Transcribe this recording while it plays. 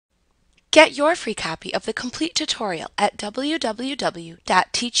Get your free copy of the complete tutorial at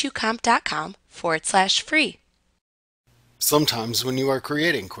www.teachucomp.com/free. Sometimes when you are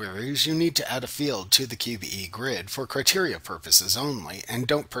creating queries, you need to add a field to the QBE grid for criteria purposes only and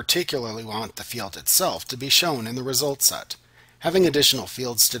don't particularly want the field itself to be shown in the result set. Having additional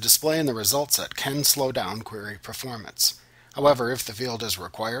fields to display in the result set can slow down query performance. However, if the field is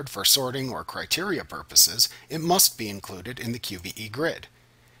required for sorting or criteria purposes, it must be included in the QBE grid.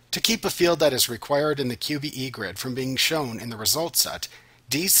 To keep a field that is required in the QBE grid from being shown in the result set,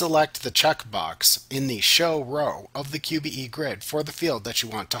 deselect the checkbox in the Show row of the QBE grid for the field that you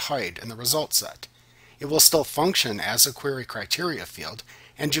want to hide in the result set. It will still function as a query criteria field,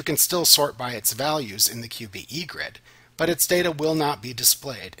 and you can still sort by its values in the QBE grid, but its data will not be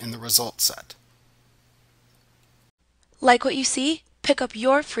displayed in the result set. Like what you see? Pick up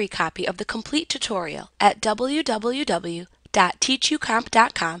your free copy of the complete tutorial at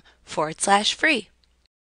www.teachucomp.com/free.